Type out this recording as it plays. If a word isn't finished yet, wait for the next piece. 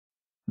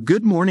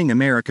Good Morning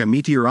America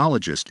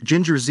meteorologist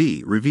Ginger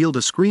Z revealed a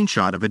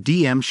screenshot of a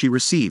DM she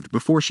received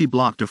before she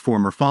blocked a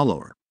former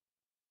follower.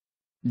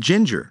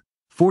 Ginger,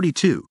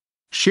 42,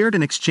 shared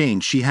an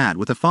exchange she had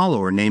with a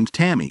follower named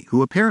Tammy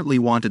who apparently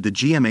wanted the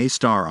GMA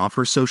star off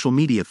her social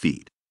media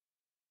feed.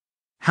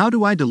 "How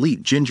do I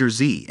delete Ginger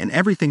Z and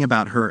everything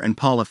about her and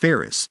Paula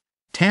Faris?"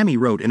 Tammy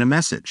wrote in a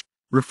message,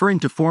 referring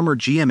to former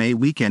GMA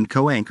weekend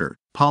co-anchor,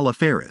 Paula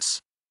Faris.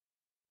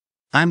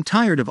 "I'm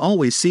tired of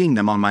always seeing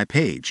them on my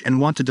page and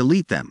want to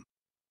delete them."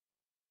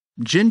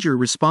 Ginger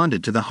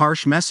responded to the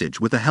harsh message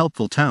with a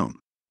helpful tone.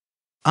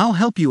 "I'll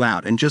help you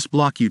out and just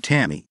block you,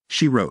 Tammy,"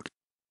 she wrote.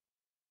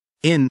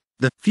 "In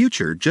the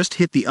future, just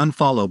hit the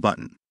unfollow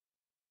button."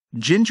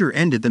 Ginger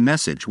ended the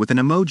message with an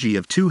emoji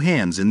of two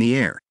hands in the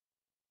air.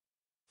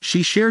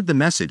 She shared the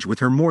message with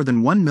her more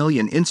than 1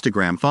 million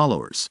Instagram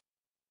followers.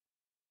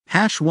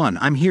 #1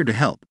 I'm here to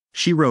help,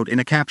 she wrote in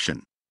a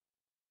caption.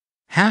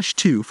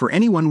 #2 for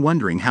anyone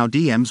wondering how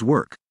DMs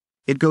work.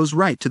 It goes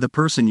right to the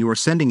person you are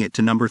sending it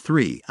to.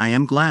 3 I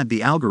am glad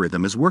the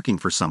algorithm is working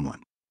for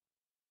someone.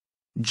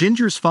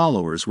 Ginger's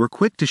followers were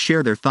quick to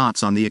share their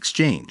thoughts on the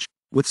exchange,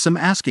 with some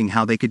asking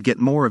how they could get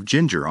more of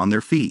Ginger on their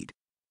feed.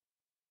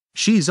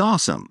 "She's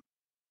awesome.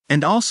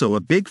 And also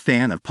a big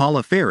fan of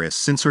Paula Faris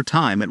since her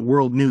time at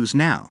World News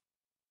Now."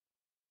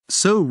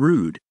 "So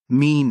rude,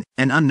 mean,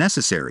 and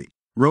unnecessary,"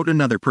 wrote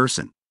another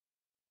person.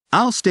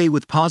 "I'll stay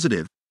with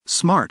positive,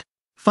 smart,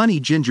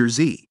 funny Ginger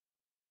Z."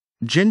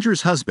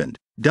 Ginger's husband,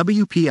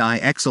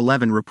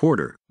 WPIX11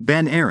 reporter,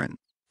 Ben Aaron,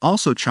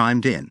 also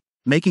chimed in,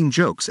 making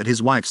jokes at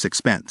his wife's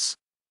expense.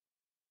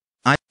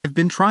 "I've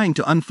been trying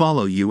to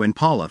unfollow you and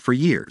Paula for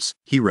years,"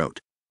 he wrote.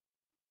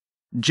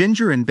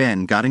 Ginger and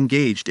Ben got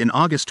engaged in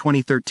August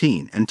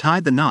 2013 and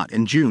tied the knot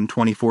in June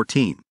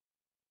 2014.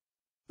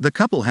 The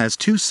couple has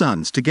 2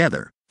 sons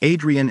together,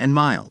 Adrian and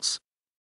Miles.